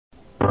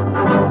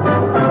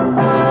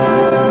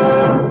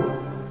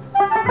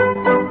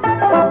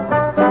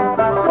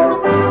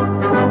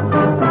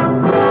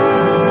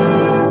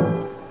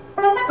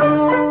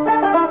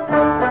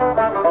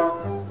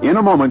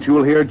a moment, you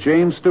will hear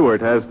James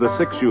Stewart as the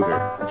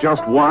six-shooter,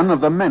 just one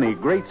of the many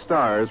great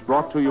stars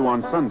brought to you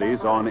on Sundays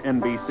on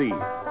NBC.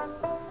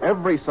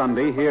 Every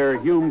Sunday, hear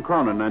Hume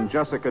Cronin and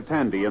Jessica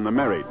Tandy in The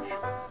Marriage,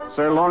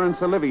 Sir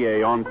Laurence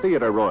Olivier on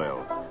Theatre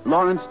Royal,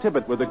 Lawrence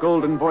Tibbett with the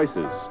Golden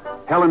Voices,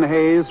 Helen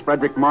Hayes,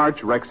 Frederick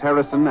March, Rex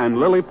Harrison, and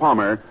Lily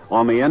Palmer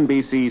on the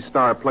NBC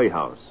Star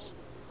Playhouse.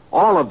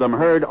 All of them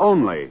heard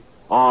only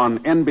on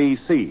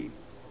NBC.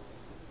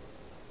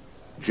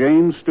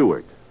 James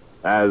Stewart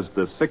as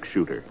the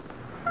six-shooter.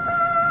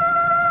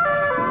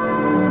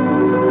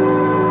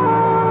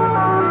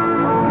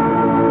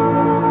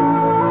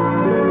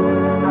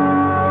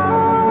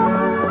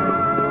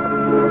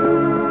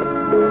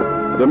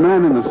 The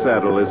man in the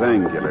saddle is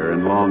angular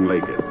and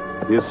long-legged.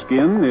 His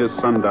skin is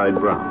sun-dyed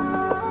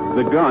brown.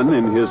 The gun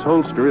in his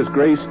holster is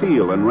gray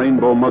steel and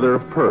rainbow mother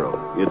of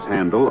pearl, its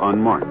handle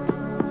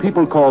unmarked.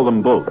 People call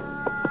them both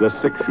the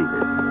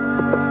six-shooter.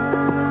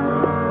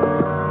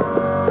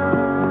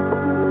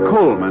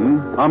 Coleman,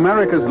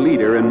 America's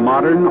leader in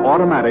modern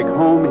automatic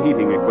home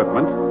heating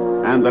equipment,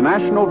 and the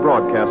National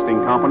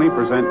Broadcasting Company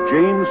present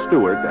James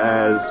Stewart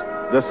as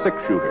the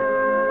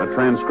six-shooter, a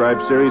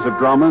transcribed series of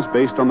dramas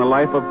based on the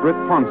life of Britt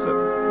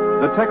Ponsett,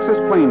 the Texas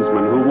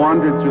plainsman who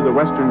wandered through the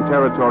Western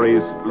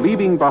Territories,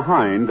 leaving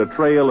behind a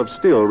trail of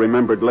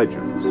still-remembered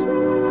legends.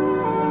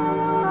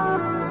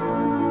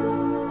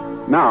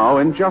 Now,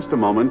 in just a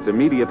moment,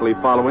 immediately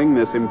following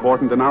this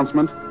important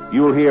announcement,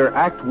 you'll hear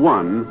Act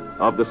One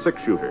of The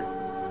Six-Shooter.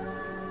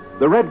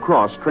 The Red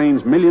Cross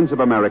trains millions of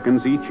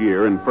Americans each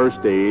year in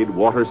first aid,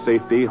 water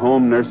safety,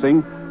 home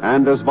nursing,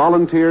 and as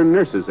volunteer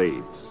nurses'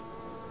 aides.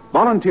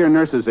 Volunteer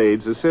nurses'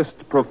 aides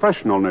assist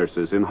professional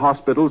nurses in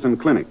hospitals and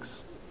clinics.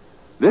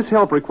 This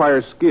help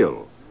requires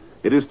skill.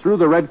 It is through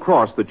the Red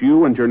Cross that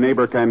you and your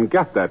neighbor can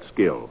get that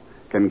skill,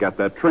 can get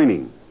that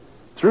training.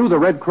 Through the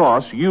Red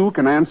Cross, you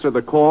can answer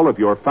the call of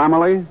your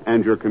family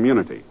and your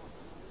community.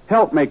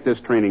 Help make this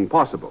training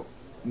possible.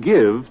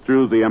 Give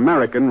through the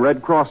American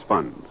Red Cross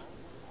Fund.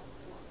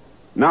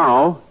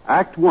 Now,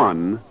 Act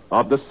One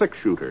of The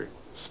Six-Shooter,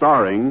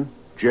 starring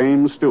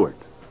James Stewart.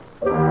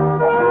 The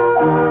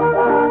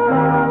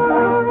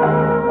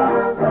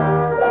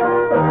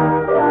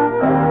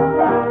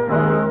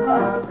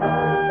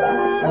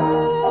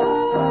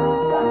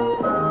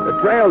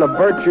trail to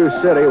Virtue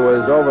City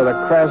was over the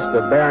crest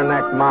of Bear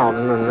Neck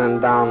Mountain and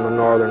then down the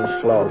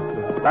northern slope.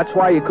 That's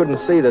why you couldn't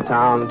see the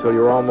town until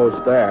you were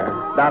almost there,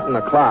 that in the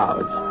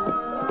clouds.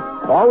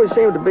 There always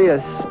seemed to be a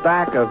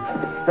stack of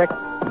thick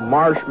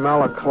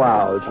marshmallow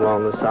clouds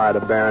along the side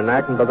of Bear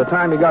Neck, and by the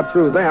time you got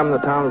through them, the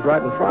town was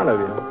right in front of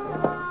you.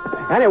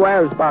 Anyway,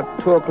 it was about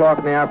 2 o'clock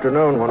in the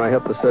afternoon when I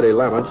hit the city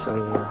limits,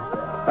 and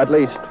at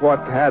least what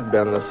had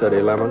been the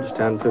city limits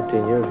 10,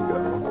 15 years ago.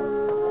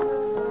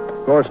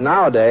 Of course,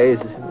 nowadays,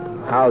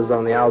 houses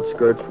on the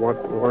outskirts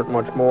weren't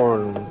much more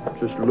than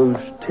just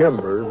loose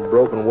timbers and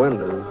broken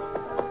windows.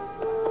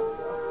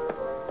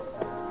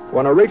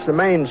 When I reached the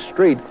main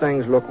street,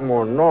 things looked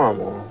more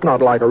normal.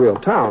 Not like a real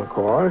town, of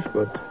course,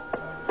 but...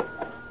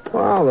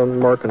 well, the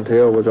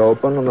mercantile was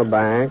open, and the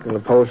bank, and the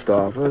post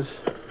office.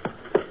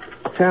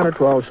 10 or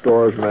 12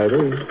 stores,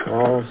 maybe,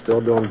 all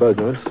still doing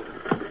business.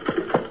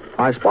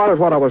 I spotted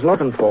what I was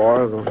looking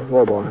for.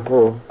 Oh, boy.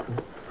 Oh.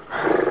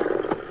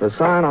 The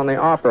sign on the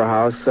Opera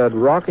House said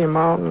Rocky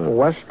Mountain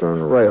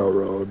Western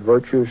Railroad,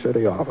 Virtue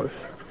City office.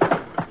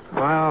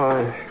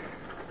 Well,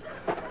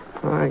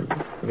 I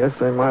guess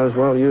they might as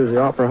well use the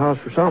Opera House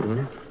for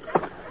something.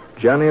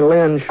 Jenny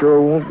Lind sure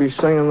won't be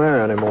singing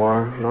there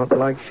anymore. Not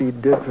like she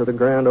did for the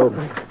grand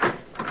opening.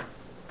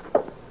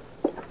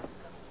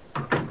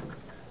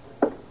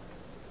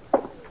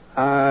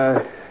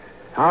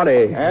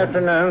 Howdy.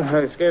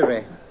 Afternoon. Excuse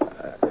me.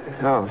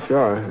 Oh,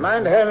 sure.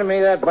 Mind handing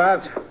me that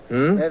box?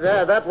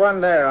 That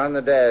one there on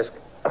the desk.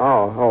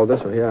 Oh,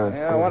 this one, yeah.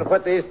 Yeah, I want to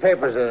put these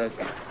papers in it.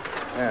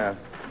 Yeah,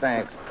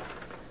 thanks.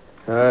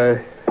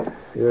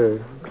 You're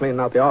cleaning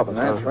out the office,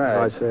 That's huh? right.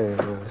 I see.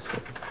 Yes.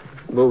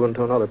 Moving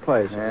to another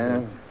place.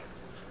 Yeah.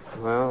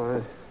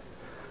 Well,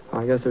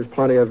 I guess there's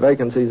plenty of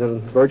vacancies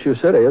in Virtue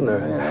City, isn't there?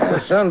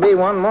 There'll soon be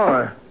one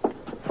more.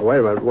 Oh, wait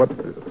a minute. What?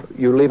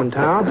 You leaving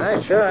town?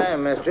 I sure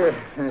am, mister.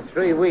 In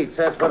 3 weeks.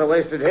 That's what I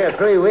wasted here.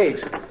 3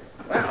 weeks.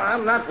 Well,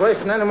 I'm not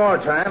wasting any more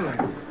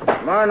time.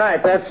 Tomorrow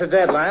night, that's the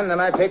deadline. Then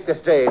I take the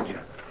stage.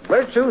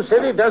 Virtue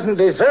City doesn't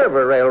deserve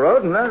a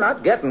railroad, and they're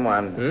not getting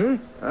one.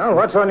 Well,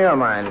 what's on your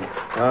mind?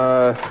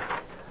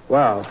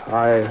 Well,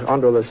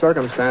 under the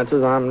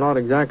circumstances, I'm not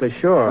exactly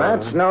sure.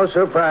 That's no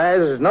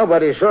surprise.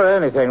 Nobody's sure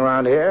of anything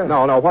around here.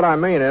 No, what I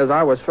mean is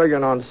I was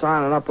figuring on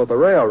signing up with the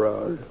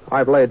railroad.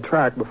 I've laid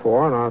track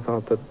before, and I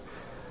thought that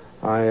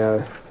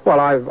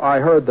I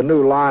heard the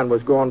new line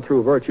was going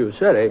through Virtue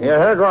City. You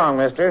heard wrong,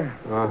 mister.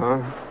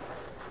 Uh-huh.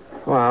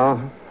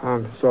 Well,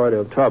 I'm sorry to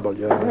have troubled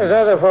you. There's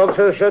other folks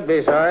who should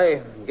be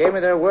sorry. Gave me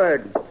their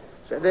word.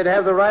 Said they'd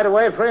have the right of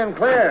way free and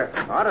clear.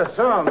 Ought to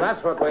sue them.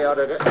 That's what we ought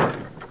to do.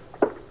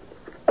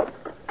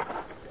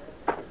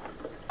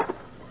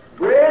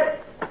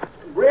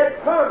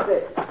 Britt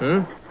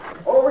Ponsett.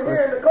 Over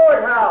here in the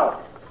courthouse.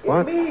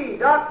 What? It's me,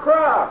 Doc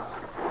Cross.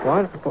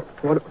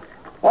 What?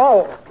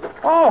 Oh,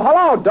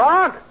 hello,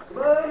 Doc.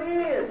 Come on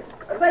in.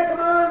 I say come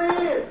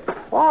on in.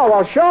 Oh,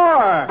 well,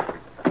 sure.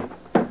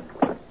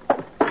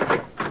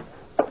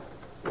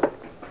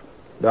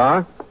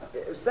 Doc?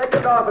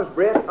 Second office,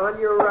 Brett, on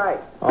your right.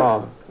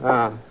 Oh,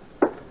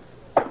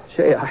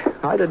 Say,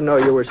 I didn't know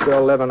you were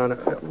still living on a...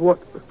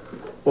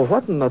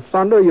 What in the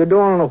thunder are you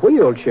doing in a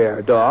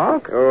wheelchair,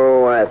 Doc?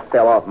 Oh, I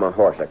fell off my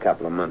horse a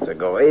couple of months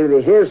ago. It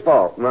was his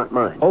fault, not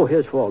mine. Oh,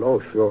 his fault.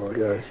 Oh, sure,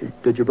 yes.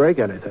 Did you break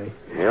anything?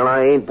 Well,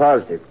 I ain't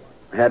positive.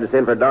 I had to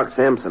send for Doc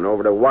Sampson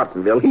over to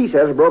Watsonville. He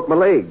says I broke my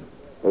leg.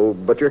 Oh,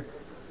 butcher,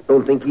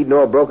 don't think he'd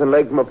know a broken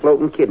leg from a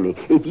floating kidney.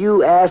 If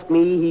you ask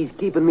me, he's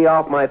keeping me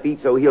off my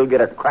feet so he'll get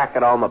a crack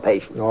at all my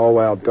patients. Oh,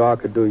 well,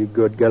 Doc could do you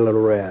good. Get a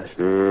little rest.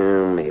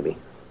 Maybe.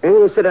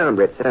 Hey, sit down,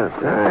 Brett. Sit down.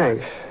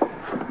 Thanks.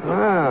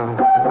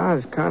 Well, I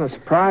was kind of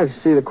surprised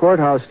to see the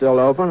courthouse still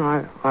open.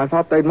 I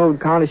thought they'd moved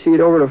the county seat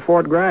over to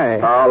Fort Gray.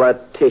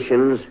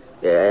 Politicians.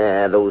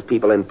 Yeah, those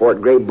people in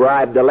Fort Gray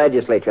bribed the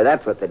legislature.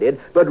 That's what they did.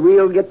 But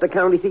we'll get the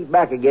county seat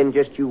back again.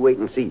 Just you wait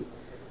and see.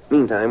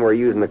 Meantime, we're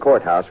using the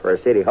courthouse for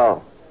a city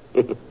hall.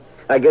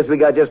 I guess we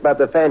got just about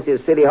the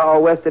fanciest city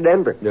hall west of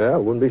Denver. Yeah, I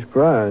wouldn't be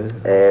surprised.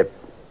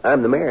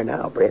 I'm the mayor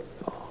now, Brett.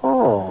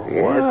 Oh,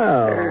 yes,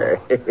 wow.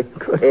 Sir.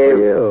 Good for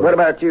you. What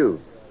about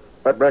you?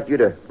 What brought you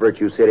to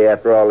Virtue City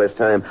after all this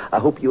time? I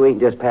hope you ain't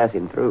just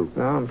passing through.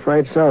 No, I'm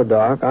afraid so,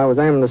 Doc. I was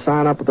aiming to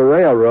sign up at the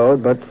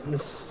railroad, but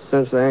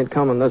since they ain't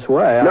coming this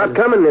way... Not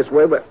coming this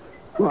way, but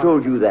who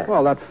told you that?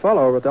 Well, that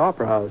fellow over at the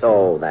Opera House.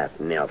 Oh, that's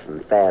Nelson.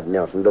 Thad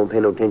Nelson. Don't pay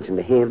no attention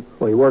to him.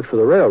 Well, he works for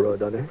the railroad,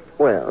 doesn't he?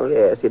 Well,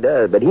 yes, he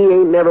does. But he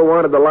ain't never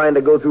wanted the line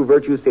to go through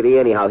Virtue City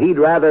anyhow. He'd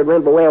rather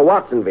went by way of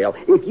Watsonville.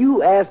 If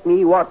you ask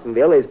me,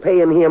 Watsonville is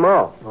paying him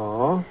off.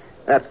 Oh?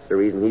 That's the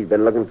reason he's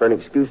been looking for an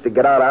excuse to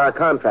get out of our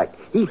contract.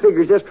 He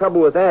figures this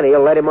trouble with Annie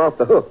will let him off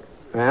the hook.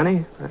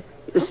 Annie?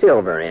 The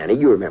Silver Annie.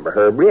 You remember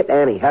her, Britt.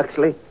 Annie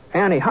Huxley.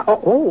 Annie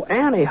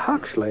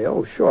Huxley.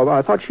 Oh, sure. Well,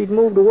 I thought she'd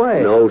moved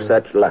away. No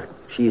such luck.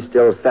 She's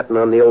still sitting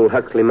on the old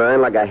Huxley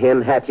mine like a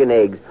hen hatching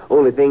eggs.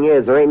 Only thing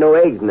is, there ain't no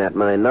eggs in that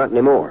mine, not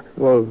anymore.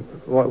 Well,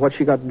 what's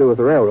she got to do with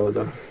the railroad,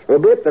 then? Well,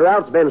 Britt, the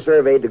route's been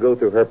surveyed to go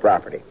through her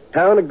property.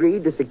 Town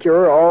agreed to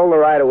secure all the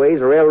right-of-ways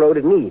the railroad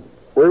would need.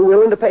 We're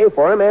willing to pay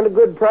for them and a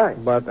good price.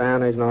 But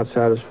Annie's not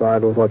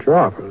satisfied with what you're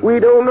offering. We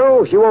don't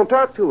know. She won't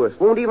talk to us.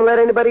 Won't even let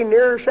anybody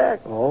near her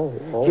shack.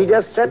 Oh. She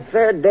just sits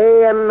there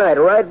day and night,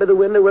 right by the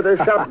window with her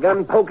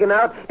shotgun poking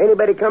out.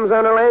 Anybody comes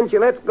on her land, she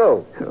lets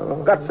go.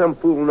 Got some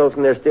fool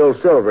notion there's still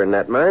silver in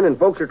that mine, and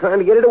folks are trying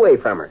to get it away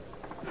from her.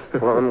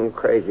 Plumb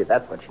crazy.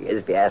 That's what she is,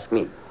 if you ask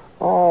me.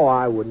 Oh,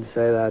 I wouldn't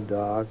say that,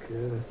 Doc.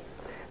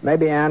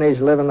 Maybe Annie's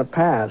living the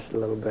past a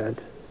little bit.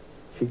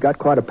 She's got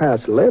quite a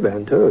past to live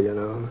in, too, you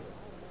know.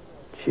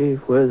 Gee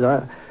whiz,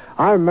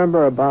 I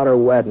remember about her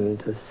wedding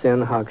to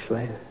Sin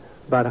Huxley.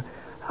 About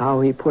how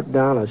he put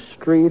down a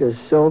street of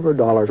silver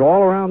dollars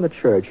all around the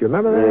church. You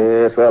remember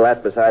that? Yes, well,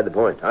 that's beside the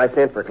point. I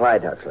sent for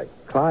Clyde Huxley.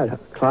 Clyde?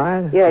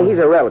 Yeah, he's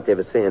a relative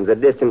of Sin's, a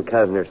distant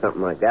cousin or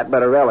something like that,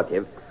 but a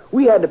relative.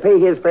 We had to pay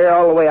his fare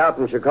all the way out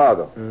from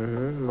Chicago.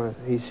 Mm-hmm.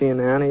 He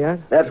seen Annie yet?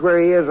 That's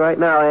where he is right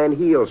now, and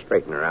he'll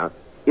straighten her out.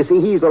 You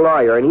see, he's a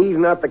lawyer, and he's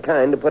not the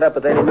kind to put up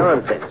with any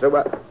nonsense. So,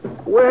 well,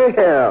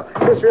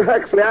 Mr.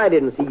 Huxley, I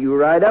didn't see you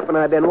ride up, and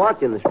I've been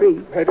watching the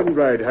street. I didn't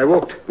ride. I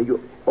walked.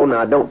 Oh,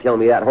 now, don't tell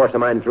me that horse of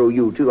mine threw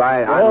you, too.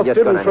 I'm just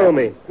didn't gonna throw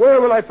me. Where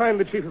will I find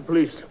the chief of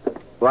police?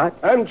 What?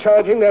 I'm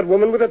charging that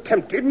woman with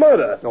attempted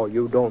murder. Oh,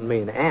 you don't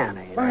mean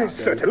Annie. I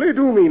certainly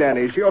do mean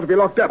Annie. She ought to be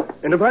locked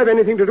up. And if I've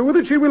anything to do with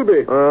it, she will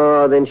be.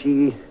 Oh, then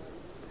she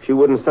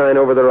wouldn't sign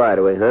over the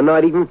right-of-way, huh?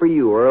 Not even for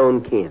you, her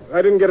own kin.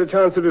 I didn't get a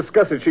chance to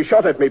discuss it. She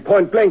shot at me,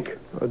 point blank.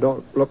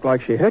 Don't look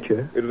like she hit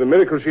you. It was a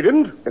miracle she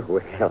didn't.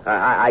 Well,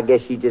 I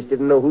guess she just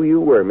didn't know who you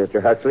were,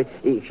 Mr. Huxley.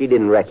 She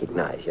didn't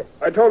recognize you.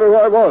 I told her who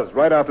I was.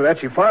 Right after that,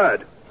 she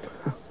fired.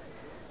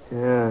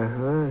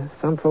 Yeah,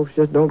 some folks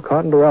just don't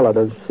cotton to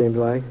relatives, seems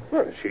like.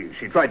 Well,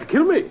 she tried to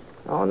kill me.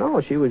 Oh, no,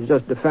 she was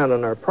just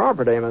defending her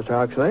property, Mr.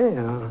 Huxley.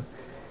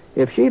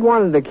 If she'd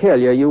wanted to kill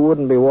you, you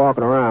wouldn't be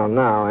walking around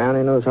now.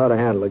 Annie knows how to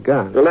handle a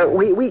gun. Well, now,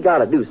 we got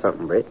to do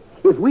something, Britt.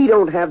 If we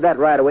don't have that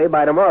right-of-way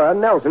by tomorrow,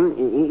 Nelson,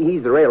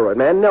 he's the railroad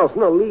man, Nelson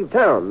will leave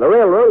town. The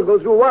railroad will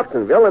go through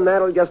Watsonville, and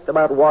that'll just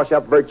about wash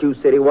up Virtue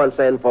City once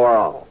and for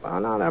all. Well,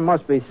 now, there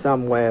must be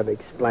some way of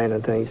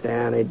explaining things to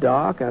Annie,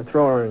 Doc. I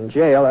throw her in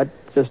jail. That's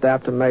just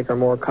apt to make her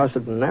more cussed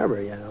than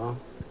ever, you know.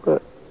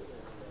 But,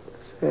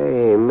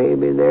 say,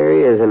 maybe there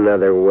is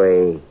another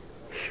way.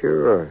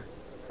 Sure.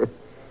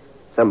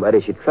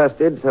 Somebody she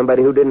trusted,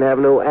 somebody who didn't have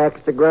no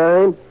axe to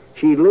grind.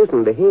 She'd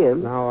listen to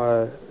him.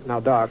 Now,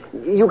 Doc.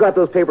 You got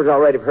those papers all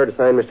ready for her to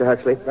sign, Mr.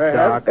 Huxley?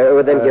 Doc.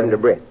 Well, then give them to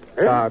Britt.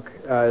 Doc,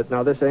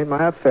 now this ain't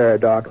my affair,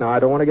 Doc. Now, I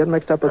don't want to get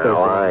mixed up with this.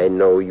 Oh, I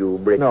know you,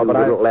 Britt. No, you but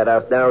wouldn't let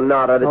us down,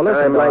 not at a No,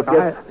 listen, time Doc,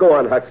 like this. Go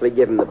on, Huxley,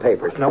 give him the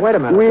papers. Now, wait a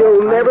minute.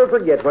 We'll Doc, never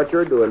forget what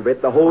you're doing,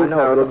 Britt. The whole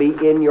town will be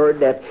in your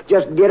debt.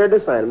 Just get her to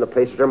sign them. The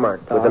places are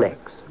marked with an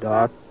X.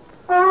 Doc.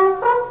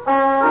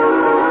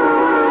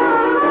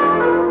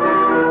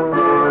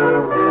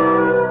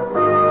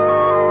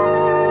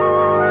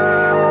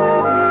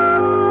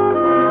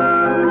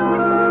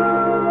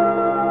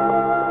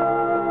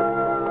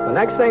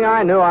 The next thing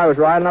I knew, I was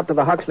riding up to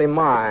the Huxley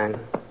mine.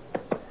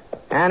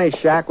 Annie's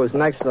shack was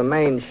next to the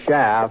main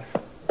shaft,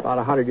 about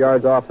 100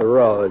 yards off the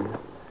road.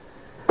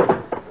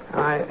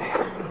 I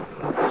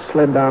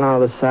slid down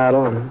out of the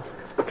saddle and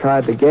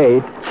tried the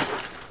gate.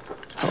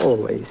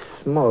 Holy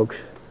smokes.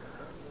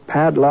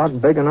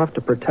 Padlock big enough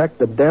to protect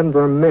the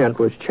Denver Mint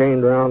was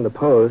chained around the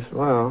post.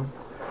 Well,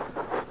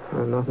 I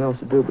had nothing else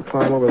to do but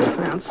climb over the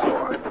fence.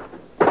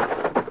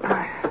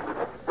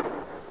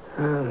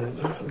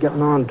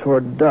 Getting on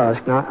toward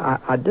dusk. Now,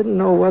 I didn't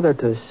know whether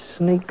to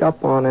sneak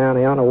up on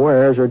Annie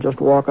unawares or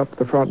just walk up to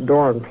the front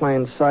door in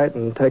plain sight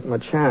and take my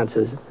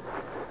chances.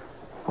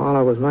 While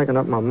I was making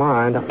up my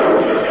mind,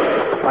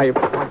 I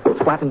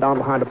flattened down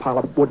behind a pile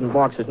of wooden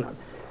boxes.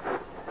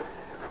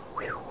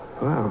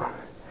 Wow.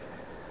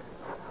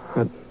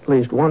 At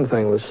least one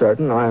thing was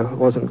certain. I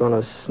wasn't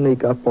going to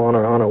sneak up on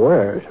her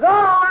unawares. Go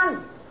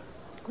on.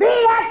 Beat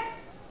it.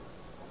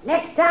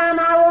 Next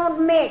time I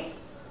won't miss.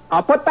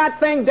 I'll put that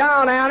thing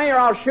down, Annie, or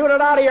I'll shoot it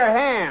out of your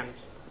hands.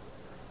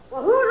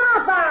 Well, who's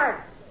out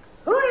there?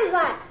 Who is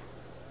that?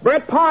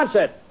 Britt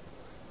Ponsett.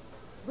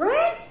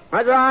 Britt?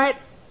 That's right.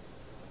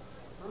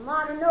 I'm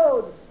on a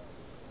node.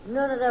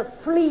 None of the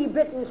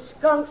flea-bitten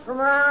skunks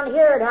from around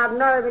here would have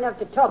nerve enough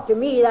to talk to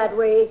me that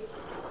way.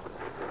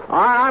 All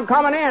right, I'm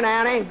coming in,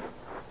 Annie.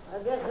 I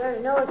guess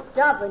there's no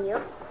stopping you.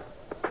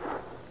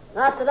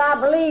 Not that I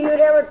believe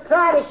you'd ever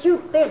try to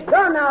shoot this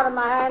gun out of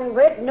my hand,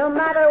 Britt, no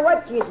matter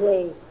what you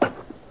say.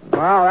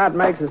 Well, that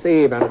makes us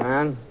even,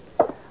 man.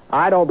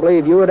 I don't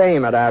believe you would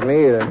aim it at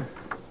me either.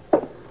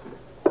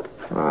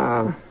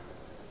 How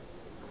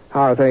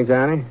are things,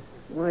 Annie?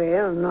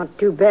 Well, not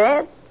too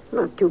bad.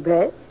 Not too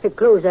bad. To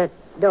close that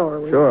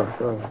door, will you?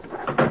 Sure.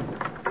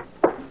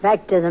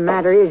 Fact of the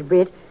matter is,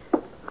 Britt,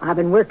 I've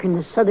been working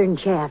the southern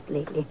shaft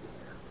lately.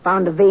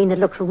 Found a vein that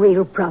looks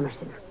real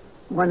promising.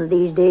 One of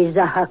these days,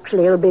 the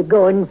Huxley will be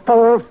going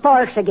full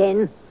force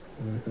again.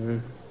 Mm-hmm.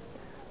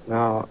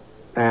 Now,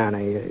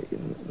 Annie,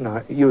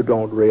 you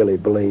don't really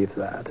believe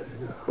that.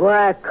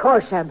 Why, of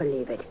course I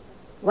believe it.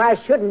 Why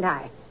shouldn't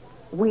I?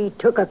 We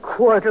took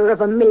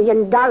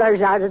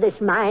 $250,000 out of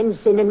this mine,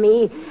 Sin and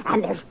me,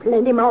 and there's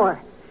plenty more.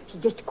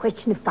 It's just a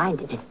question of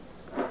finding it.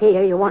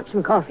 Here, you want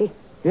some coffee?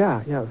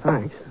 Yeah,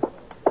 thanks.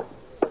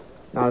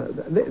 Now,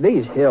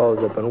 these hills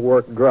have been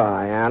worked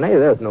dry, Annie.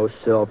 There's no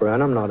silver in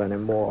them, not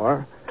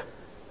anymore.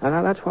 And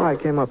that's why I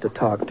came up to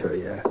talk to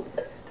you.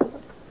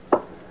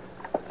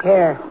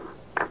 Here.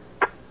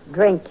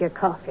 Drink your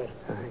coffee.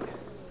 Thanks.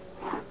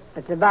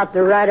 It's about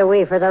the right of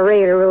way for the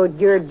railroad.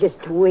 You're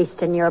just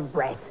wasting your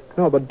breath.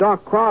 No, but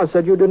Doc Cross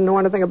said you didn't know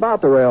anything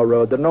about the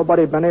railroad, that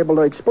nobody had been able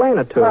to explain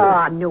it to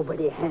you.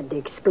 Nobody had to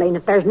explain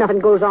it. There's nothing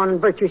goes on in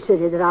Virtue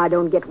City that I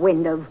don't get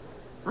wind of.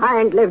 I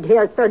ain't lived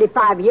here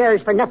 35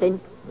 years for nothing.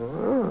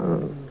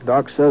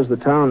 Doc says the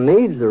town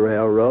needs the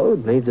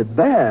railroad, needs it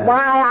bad.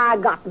 Why, I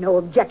got no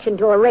objection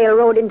to a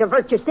railroad into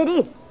Virtue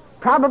City.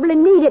 Probably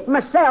need it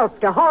myself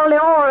to haul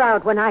the ore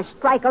out when I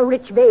strike a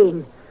rich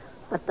vein.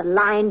 But the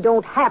line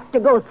don't have to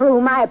go through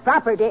my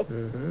property.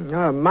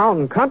 Mm-hmm.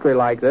 Mountain country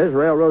like this,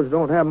 railroads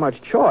don't have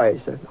much choice.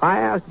 I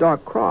asked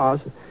Doc Cross.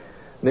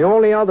 The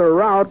only other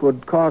route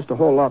would cost a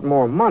whole lot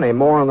more money,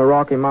 more than the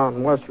Rocky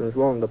Mountain Western's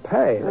willing to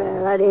pay.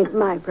 Well, that ain't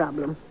my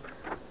problem.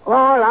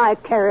 All I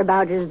care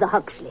about is the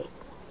Huxley.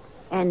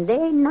 And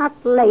they not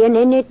laying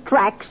any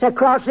tracks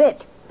across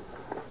it.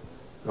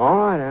 All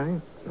right,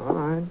 Annie. All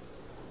right.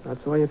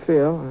 That's the way you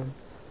feel.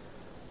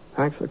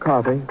 Thanks for the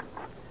coffee.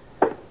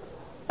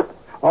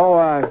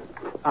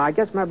 I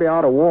guess maybe I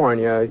ought to warn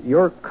you.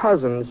 Your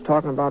cousin's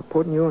talking about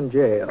putting you in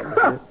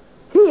jail.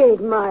 He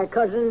ain't my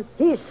cousin.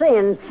 He's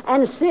Sin,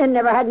 and Sin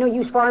never had no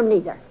use for him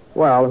neither.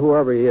 Well,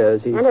 whoever he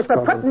is, he's... And as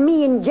for putting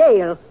me in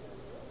jail,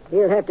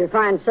 he'll have to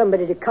find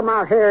somebody to come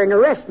out here and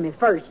arrest me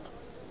first.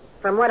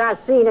 From what I've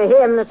seen of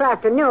him this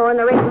afternoon,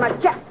 there ain't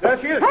much... There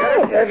she is.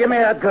 Hey! Give me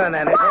that gun,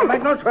 Annie. Don't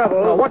make no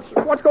trouble.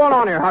 What's going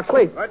on here,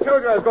 Huxley? I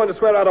told you I was going to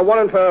swear out a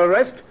warrant for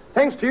arrest.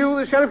 Thanks to you,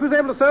 the sheriff was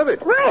able to serve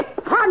it. Rick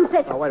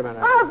Ponsett! Oh, wait a minute.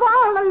 Of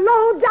all the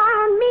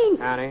low-down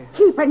mean... Annie?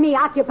 Keeping me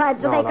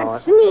occupied so they No.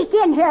 could sneak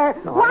in here.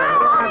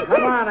 Why?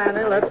 Come on,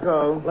 Annie, let's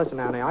go. Listen,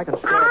 Annie, I can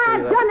swear to I've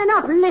you that... done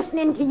enough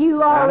listening to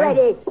you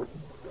already.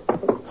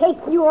 Take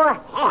your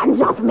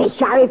hands off me,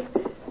 Sheriff.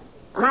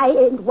 I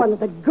ain't one of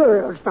the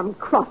girls from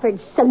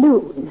Crawford's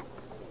saloon.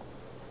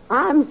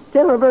 I'm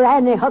Silver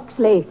Annie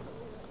Huxley,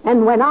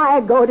 and when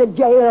I go to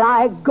jail,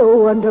 I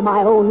go under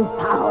my own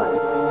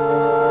power.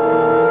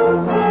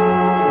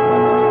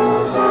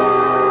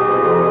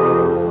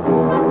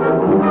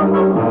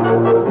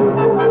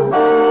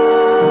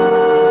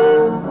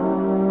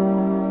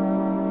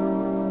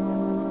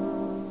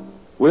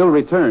 We'll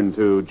return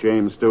to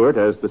James Stewart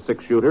as the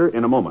six-shooter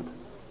in a moment.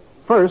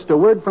 First, a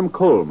word from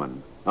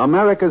Coleman,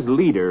 America's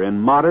leader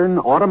in modern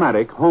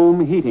automatic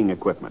home heating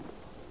equipment.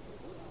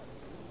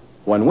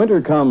 When winter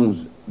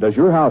comes, does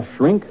your house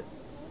shrink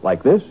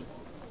like this?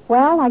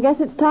 Well, I guess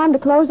it's time to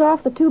close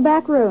off the 2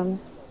 back rooms.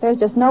 There's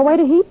just no way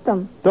to heat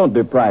them. Don't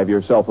deprive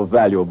yourself of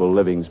valuable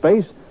living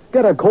space.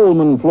 Get a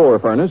Coleman floor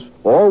furnace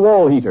or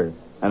wall heater.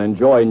 and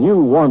enjoy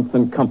new warmth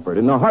and comfort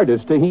in the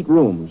hardest to heat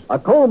rooms. A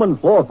Coleman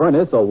floor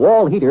furnace or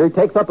wall heater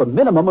takes up a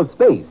minimum of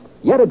space,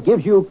 yet it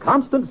gives you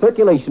constant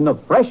circulation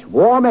of fresh,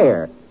 warm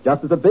air,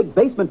 just as a big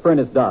basement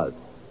furnace does.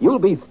 You'll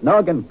be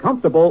snug and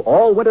comfortable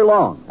all winter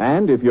long.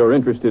 And if you're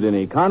interested in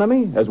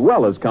economy as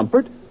well as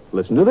comfort,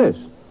 listen to this.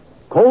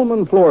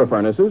 Coleman floor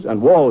furnaces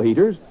and wall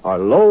heaters are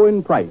low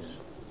in price,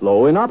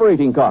 low in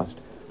operating cost,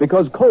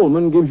 because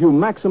Coleman gives you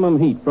maximum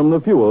heat from the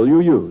fuel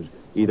you use,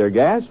 either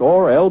gas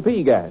or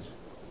LP gas.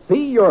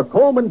 See your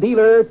Coleman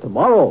dealer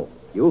tomorrow.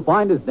 You'll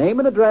find his name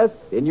and address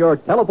in your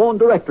telephone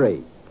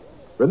directory.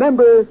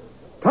 Remember,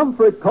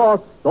 comfort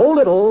costs so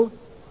little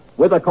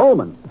with a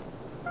Coleman.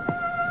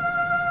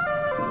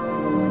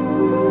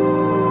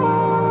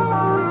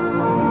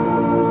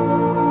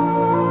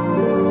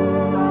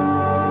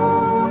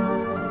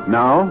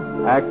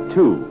 Now, Act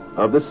Two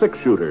of The Six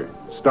Shooter,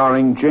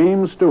 starring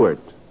James Stewart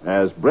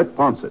as Britt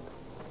Ponsett.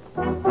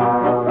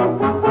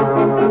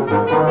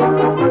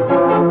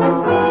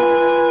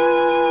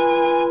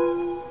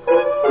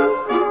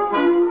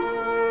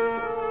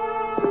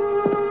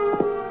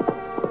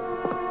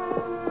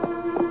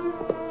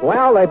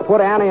 Well, they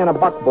put Annie in a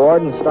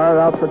buckboard and started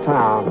out for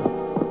town.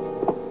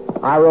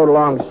 I rode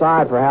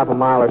alongside for half a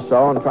mile or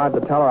so and tried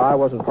to tell her I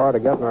wasn't part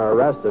of getting her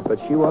arrested, but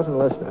she wasn't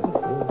listening.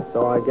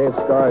 So I gave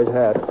Scar his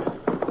head.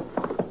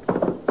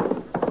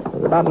 It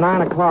was about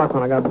 9 o'clock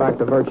when I got back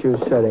to Virtue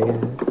City.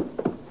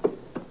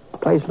 The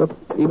place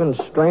looked even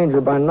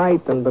stranger by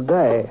night than by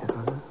day.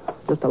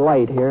 Just a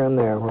light here and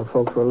there where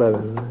folks were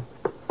living. And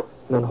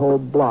then whole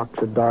blocks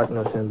of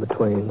darkness in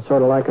between.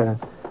 Sort of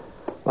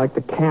like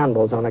the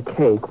candles on a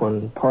cake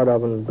when part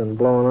of them had been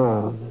blown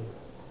out.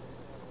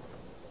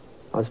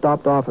 I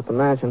stopped off at the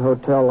Mansion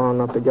Hotel long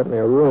enough to get me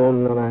a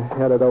room, and then I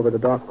headed over to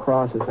Doc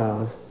Cross's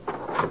house.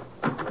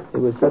 He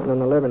was sitting in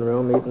the living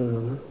room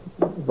eating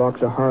a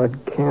box of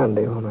hard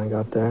candy when I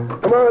got there.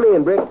 Come on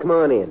in, Britt. Come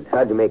on in.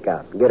 How'd you make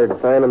out? Get her to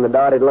sign on the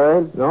dotted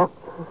line? No.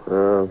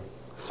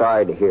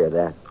 Sorry to hear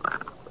that.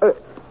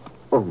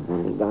 Oh,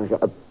 my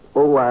gosh. I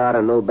ought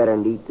to know better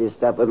than to eat this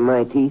stuff with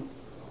my teeth.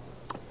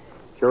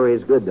 Sure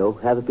is good, though.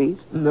 Have a piece?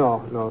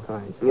 No,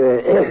 thanks.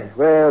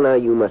 Well, now,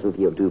 you mustn't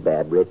feel too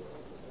bad, Britt.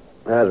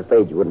 I was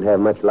afraid you wouldn't have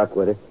much luck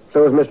with her.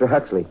 So was Mr.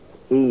 Huxley.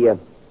 He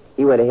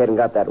went ahead and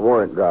got that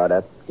warrant drawn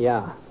up.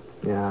 Yeah,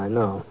 I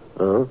know.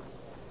 Uh-huh.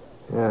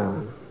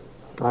 Yeah.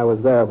 I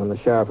was there when the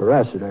sheriff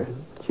arrested her.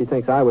 She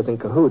thinks I was in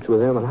cahoots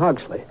with him and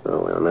Huxley.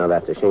 Oh, well, now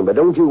that's a shame. But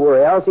don't you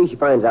worry. I'll see she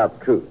finds out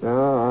the truth.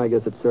 No, I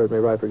guess it served me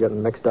right for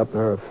getting mixed up in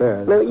her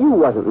affairs. No, you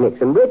wasn't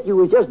mixing, Britt. You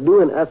was just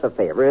doing us a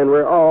favor, and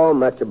we're all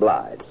much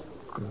obliged.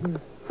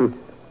 Mm-hmm.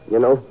 You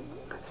know,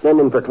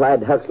 sending for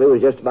Clyde Huxley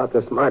was just about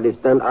the smartest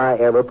stunt I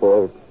ever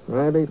pulled.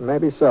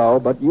 Maybe so,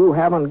 but you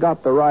haven't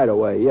got the right of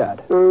way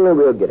yet.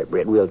 We'll get it,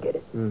 Britt. We'll get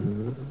it.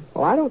 Mm-hmm.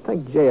 Well, I don't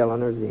think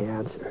jailing is the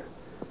answer.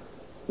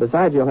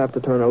 Besides, you'll have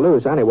to turn her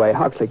loose anyway.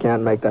 Huxley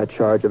can't make that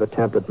charge of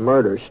attempted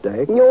murder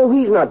stake. No,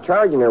 he's not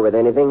charging her with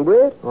anything,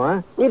 Britt.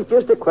 What? It's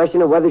just a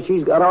question of whether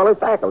she's got all her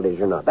faculties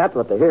or not. That's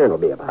what the hearing will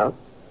be about.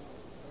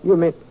 You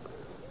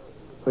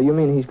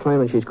mean he's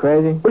claiming she's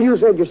crazy? Well, you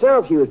said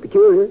yourself she was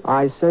peculiar.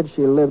 I said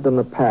she lived in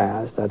the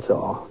past, that's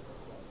all.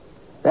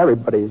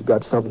 Everybody's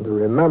got something to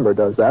remember,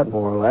 does that,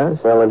 more or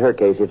less? Well, in her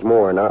case, it's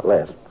more, not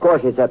less. Of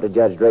course, it's up to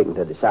Judge Drayton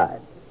to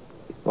decide.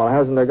 Well,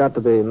 hasn't there got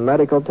to be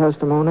medical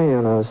testimony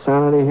and a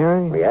sanity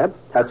hearing? Yep.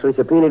 Huxley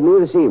subpoenaed me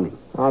this evening.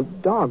 Oh,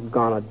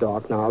 doggone it,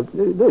 Doc, now.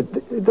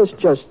 This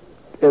just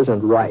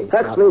isn't right.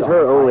 Huxley's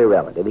her only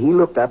relative. He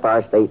looked up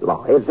our state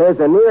law. It says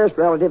the nearest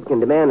relative can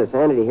demand a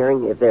sanity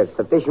hearing if there's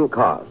sufficient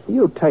cause.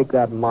 You take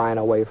that mine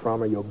away from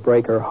her, you'll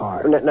break her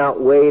heart. Now,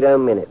 wait a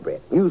minute,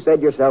 Britt. You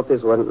said yourself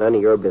this wasn't none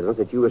of your business,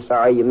 that you were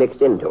sorry you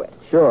mixed into it.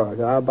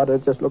 Sure, but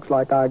it just looks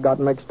like I got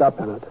mixed up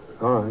in it.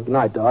 All right, good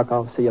night, Doc.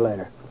 I'll see you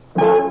later.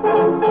 Now,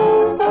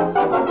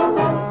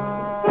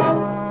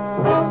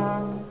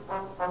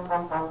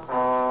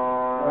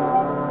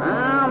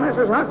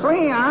 Mrs.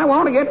 Huxley, I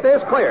want to get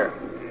this clear.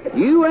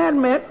 You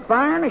admit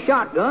firing a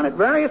shotgun at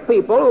various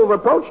people who have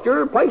approached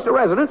your place of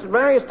residence at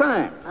various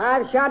times.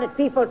 I've shot at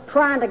people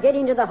trying to get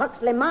into the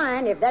Huxley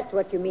mine, if that's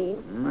what you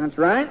mean. That's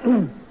right.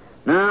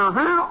 Now,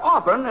 how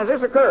often has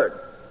this occurred?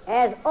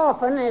 As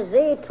often as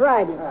they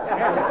tried it.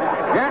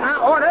 Yeah,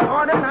 now, order.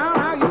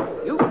 Now,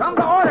 you come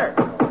to order.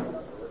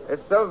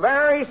 It's a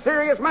very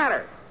serious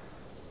matter.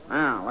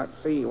 Now, let's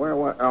see,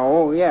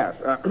 oh, yes.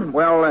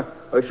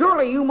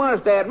 Surely you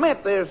must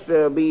admit this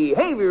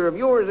behavior of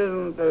yours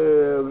isn't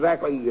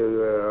exactly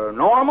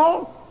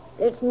normal?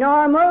 It's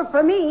normal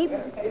for me.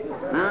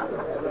 Now,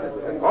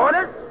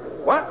 order.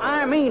 What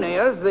I mean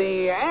is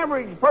the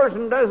average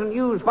person doesn't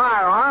use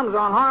firearms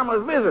on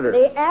harmless visitors.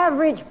 The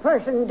average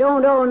person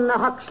don't own the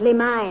Huxley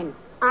mine.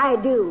 I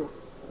do.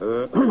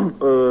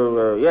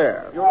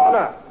 Yeah. Your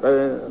Honor.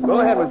 Go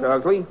ahead, Mr.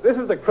 Huxley. This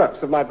is the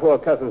crux of my poor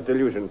cousin's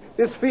delusion.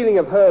 This feeling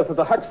of hers that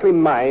the Huxley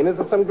mine is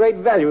of some great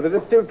value, that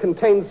it still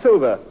contains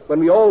silver,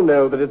 when we all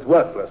know that it's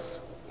worthless.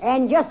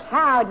 And just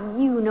how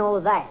do you know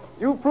that?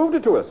 You proved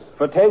it to us.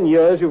 For 10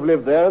 years you've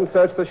lived there and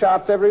searched the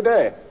shafts every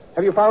day.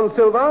 Have you found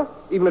silver?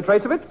 Even a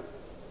trace of it?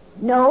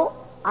 No.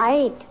 I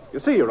ain't. You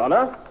see, Your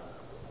Honor.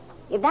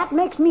 If that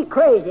makes me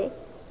crazy,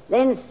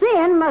 then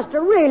Sin must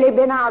have really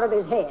been out of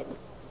his head.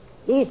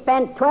 He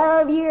spent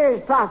 12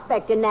 years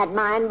prospecting that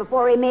mine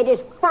before he made his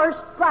first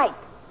strike.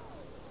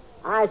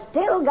 I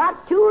still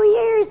got 2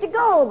 years to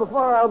go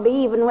before I'll be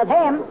even with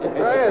him.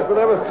 Yes, but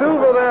there was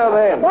silver there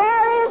then.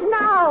 There is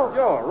now.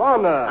 Your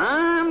Honor.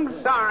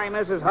 I'm sorry,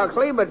 Mrs.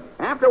 Huxley, but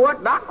after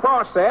what Doc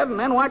Cross said and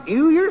then what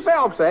you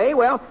yourself say,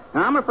 well,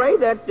 I'm afraid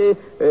that the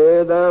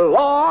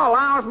law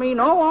allows me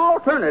no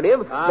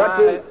alternative but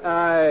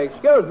to...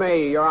 Excuse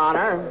me, Your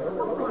Honor.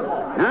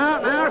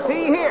 Now,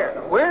 see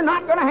here. We're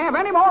not going to have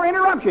any more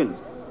interruptions.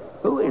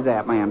 Who is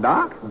that man,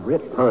 Doc?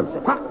 Britt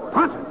Ponson.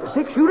 Ponson, the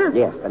six-shooter?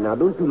 Yes, but now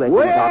don't you let him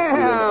talk to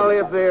you. Well,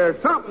 if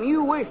there's something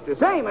you wish to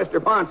say,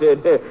 Mr.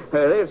 Ponson,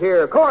 this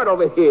here court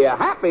will be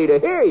happy to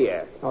hear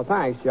you. Oh,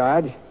 thanks,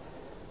 Judge.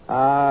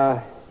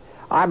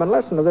 I've been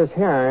listening to this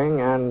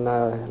hearing, and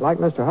like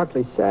Mr.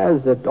 Huxley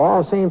says, it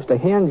all seems to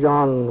hinge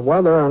on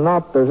whether or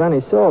not there's any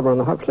silver in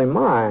the Huxley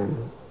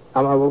mine.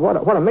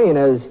 What I mean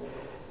is,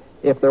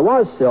 if there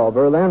was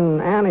silver,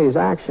 then Annie's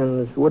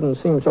actions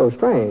wouldn't seem so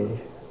strange,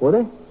 would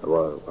they?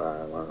 Well,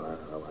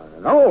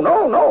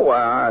 no,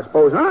 I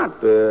suppose not.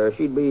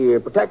 She'd be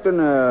protecting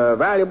a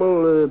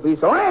valuable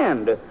piece of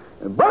land.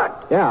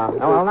 But... Yeah,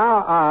 well,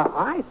 now,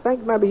 I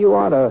think maybe you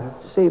ought to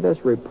see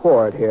this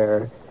report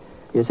here.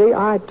 You see,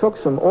 I took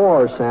some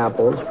ore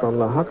samples from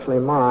the Huxley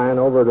mine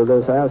over to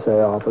this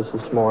assay office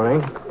this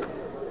morning.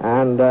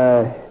 And,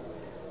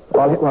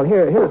 well,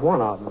 here's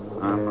one of them.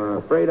 I'm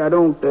afraid I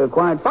don't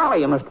quite follow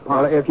you, Mr. Ponson.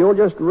 Well, if you'll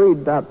just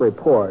read that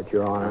report,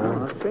 Your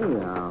Honor. Let's see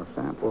now.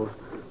 Samples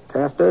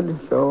tested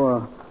show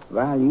a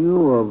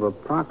value of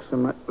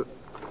approximately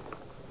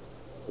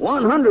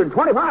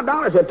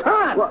 $125 a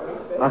ton.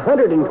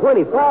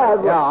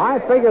 $125? Yeah, I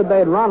figured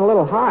they'd run a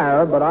little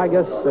higher, but I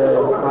guess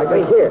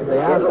here. The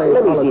assay...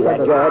 Let me see that,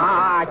 Judge.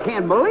 I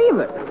can't believe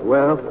it.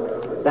 Well,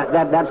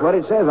 that's what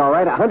it says, all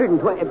right.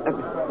 120...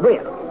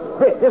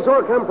 Britt, this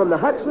ore come from the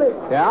Huxley?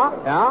 Yeah,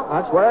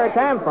 that's where it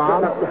came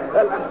from.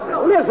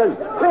 Listen,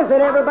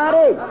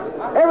 everybody.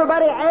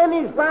 Everybody,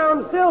 Annie's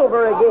found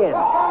silver again.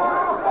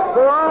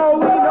 For all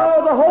we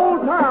know, the whole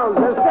town's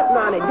been sitting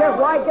on it, just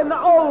like in the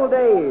old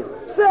days.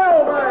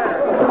 Silver!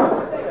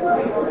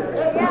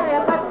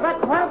 Yeah,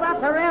 but what about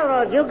the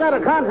railroad? You got a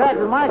contract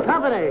with my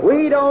company.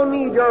 We don't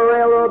need your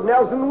railroad,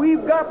 Nelson.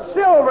 We've got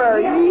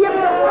silver.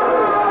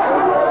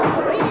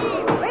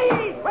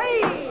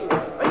 Please.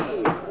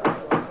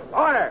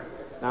 Order.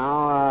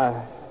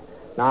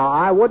 Now,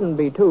 I wouldn't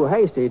be too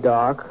hasty,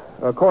 Doc.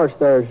 Of course,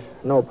 there's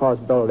no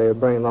possibility of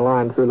bringing the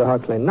line through the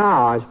Huxley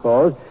now, I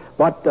suppose.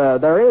 But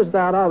there is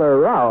that other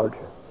route.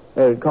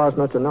 It'd cost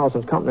Mr.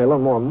 Nelson's company a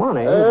little more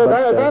money.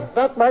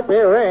 That might be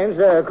arranged.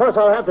 Of course,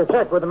 I'll have to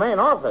check with the main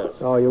office.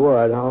 Oh, you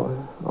would? Oh,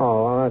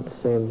 well, that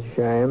seems a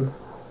shame.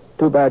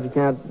 Too bad you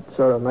can't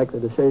sort of make the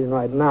decision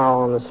right now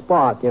on the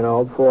spot,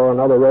 before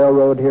another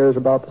railroad hears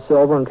about the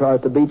silver and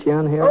tries to beat you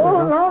in here.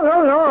 Oh, no.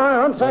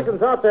 On second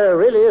thought, there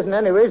really isn't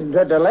any reason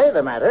to delay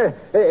the matter.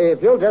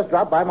 If you'll just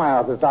drop by my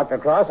office, Dr.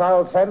 Cross,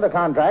 I'll send the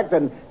contract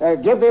and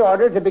give the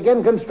order to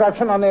begin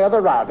construction on the other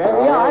route.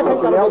 I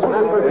think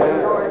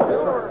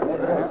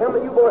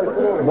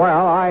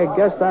Well, I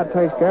guess that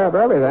takes care of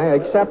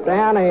everything, except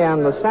Annie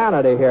and the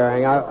sanity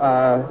hearing.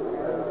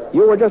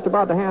 You were just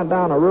about to hand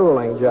down a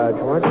ruling, Judge,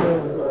 weren't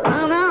you?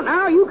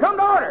 Now, you come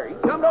to order.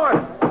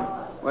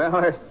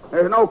 Well,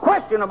 there's no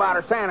question about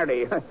her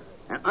sanity.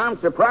 And I'm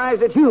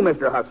surprised at you,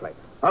 Mr. Huxley.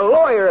 A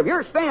lawyer of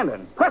your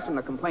standing, pressing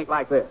a complaint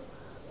like this.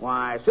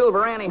 Why,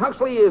 Silver Annie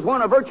Huxley is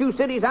one of Virtue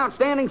City's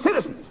outstanding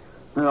citizens.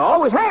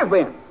 Always has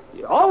been.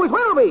 Always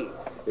will be.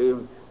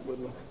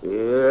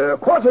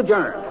 Court's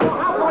adjourned.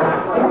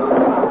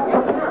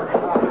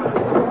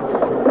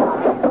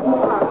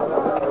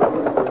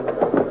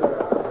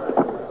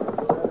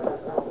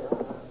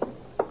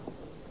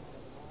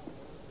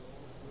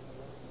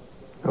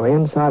 Well,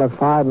 inside of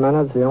 5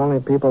 minutes, the only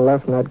people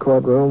left in that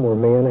courtroom were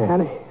me and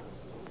Annie.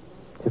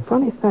 It's a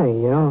funny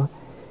thing,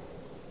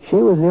 She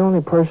was the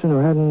only person who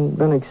hadn't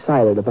been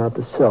excited about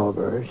the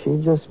silver.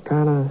 She just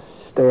kind of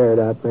stared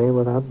at me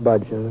without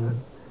budging.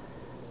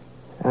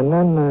 And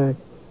then the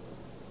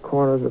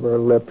corners of her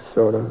lips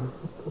sort of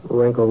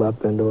wrinkled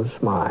up into a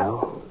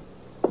smile.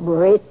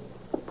 Britt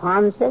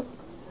Ponson?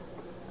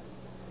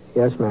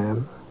 Yes,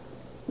 ma'am.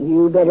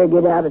 You better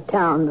get out of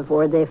town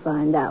before they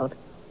find out.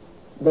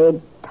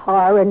 They'd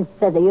tar and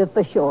feather you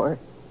for sure.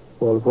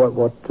 Well,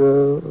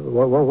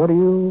 what are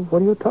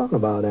you talking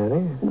about,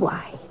 Annie?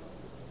 Why?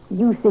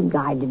 You think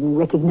I didn't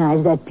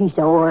recognize that piece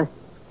of ore?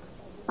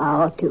 I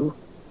ought to.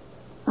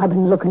 I've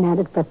been looking at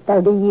it for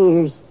 30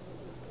 years.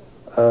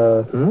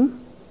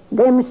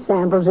 Them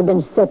samples have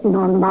been sitting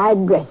on my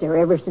dresser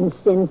ever since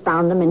Sin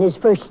found them in his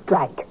first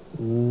strike.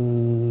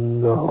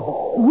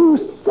 No. You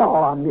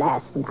saw them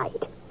last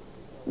night.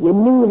 You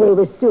knew they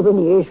were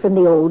souvenirs from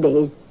the old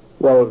days.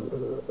 Well,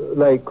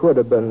 they could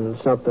have been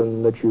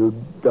something that you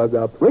dug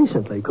up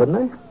recently, couldn't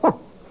they?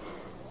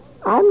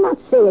 I'm not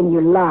saying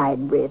you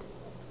lied, Britt.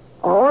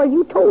 All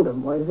you told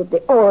him was that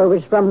the ore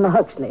was from the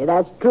Huxley.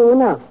 That's true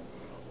enough.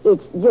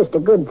 It's just a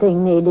good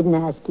thing they didn't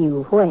ask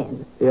you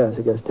when. Yes,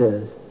 I guess it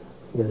is.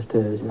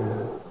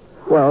 Yeah.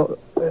 Well,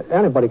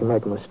 anybody can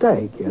make a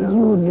mistake, you know.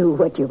 You knew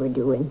what you were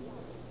doing.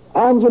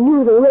 And you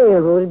knew the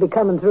railroad would be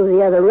coming through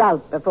the other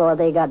route before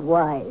they got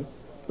wise.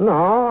 No,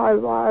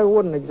 I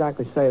wouldn't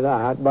exactly say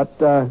that,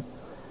 but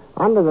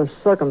under the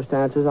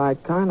circumstances, I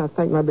kind of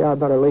think maybe I'd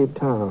better leave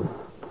town.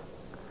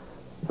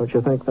 Don't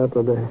you think that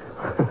would be?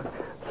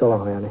 So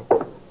long, Annie.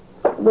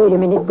 Wait a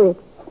minute, Britt.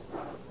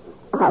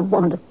 I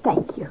want to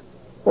thank you.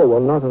 Oh, well,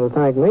 nothing to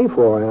thank me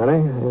for,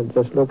 Annie. It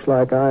just looks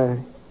like I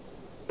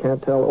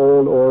can't tell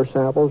old ore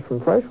samples from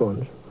fresh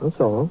ones. That's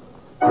all.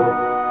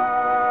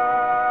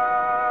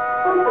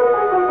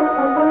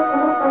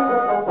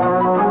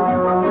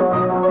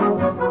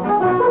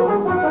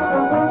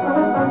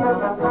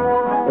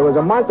 It was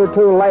a month or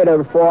two later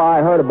before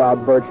I heard about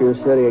Virtue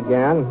City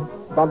again.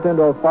 Bumped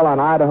into a fellow in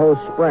Idaho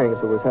Springs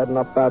who was heading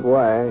up that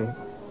way.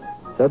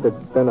 Said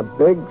there'd been a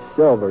big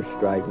silver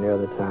strike near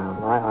the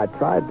town. I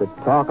tried to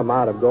talk him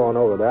out of going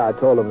over there. I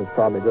told him it's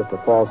probably just a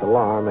false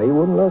alarm. He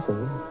wouldn't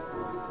listen.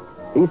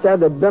 He said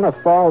there'd been a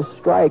false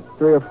strike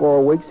 3 or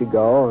 4 weeks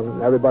ago,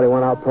 and everybody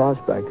went out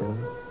prospecting.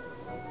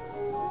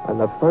 And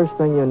the first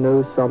thing you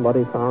knew,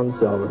 somebody found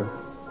silver.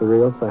 The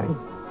real thing.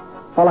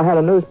 Fellow had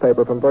a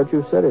newspaper from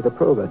Virtue City to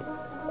prove it.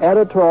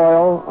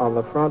 Editorial on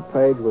the front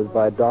page was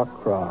by Doc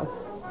Cross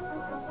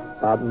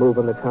about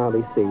moving the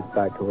county seat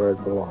back to where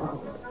it belonged.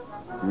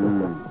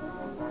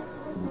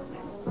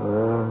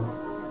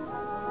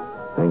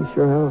 Things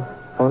sure have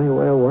a funny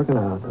way of working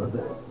out, don't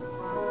they?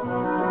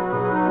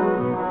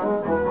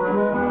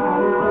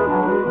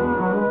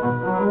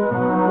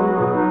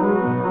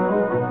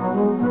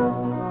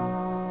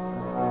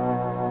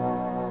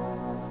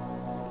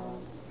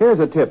 Here's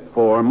a tip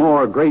for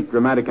more great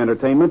dramatic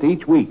entertainment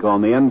each week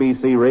on the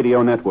NBC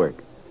Radio Network.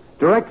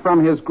 Direct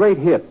from his great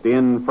hit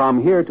in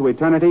From Here to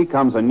Eternity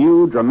comes a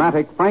new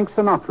dramatic Frank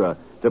Sinatra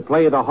to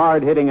play the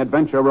hard-hitting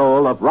adventure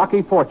role of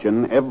Rocky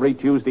Fortune every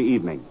Tuesday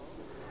evening.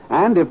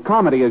 And if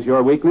comedy is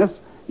your weakness,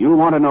 you'll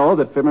want to know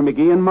that Fibber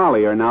McGee and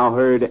Molly are now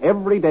heard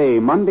every day,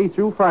 Monday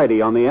through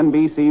Friday, on the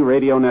NBC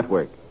Radio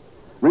Network.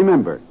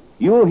 Remember,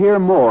 you'll hear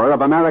more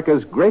of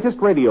America's greatest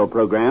radio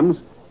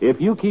programs if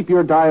you keep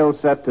your dial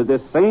set to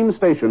this same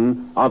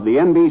station of the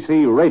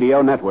NBC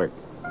Radio Network.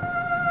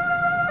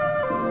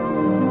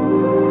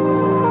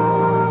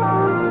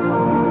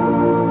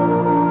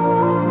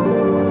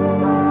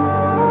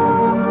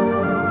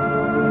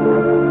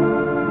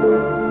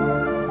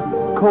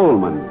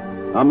 Coleman,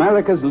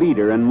 America's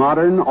leader in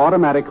modern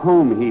automatic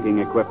home heating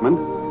equipment,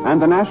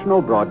 and the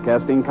National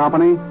Broadcasting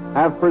Company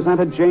have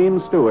presented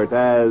James Stewart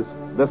as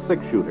the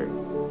six-shooter.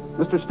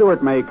 Mr.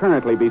 Stewart may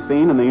currently be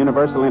seen in the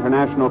Universal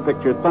International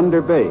picture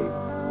Thunder Bay.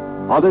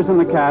 Others in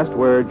the cast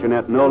were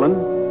Jeanette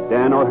Nolan,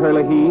 Dan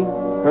O'Herlihy,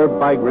 Herb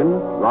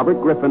Vigran, Robert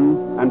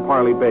Griffin, and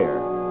Parley Bear.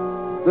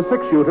 The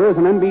Six-Shooter is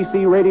an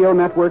NBC Radio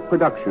Network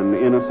production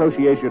in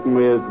association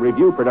with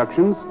Review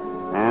Productions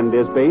and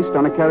is based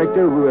on a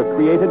character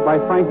created by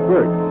Frank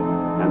Burt,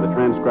 and the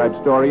transcribed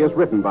story is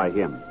written by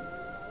him.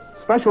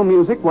 Special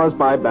music was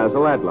by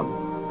Basil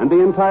Adlam, and the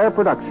entire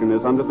production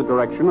is under the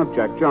direction of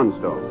Jack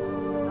Johnstone.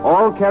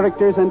 All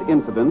characters and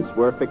incidents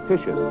were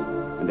fictitious,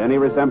 and any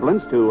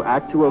resemblance to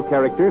actual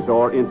characters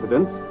or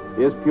incidents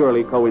is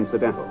purely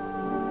coincidental.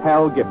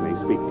 Hal Gibney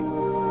speaking.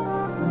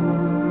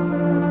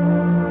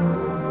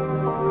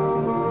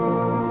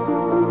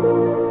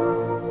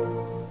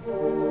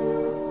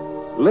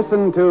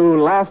 Listen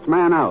to Last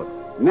Man Out,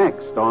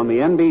 next on the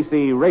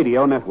NBC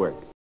Radio Network.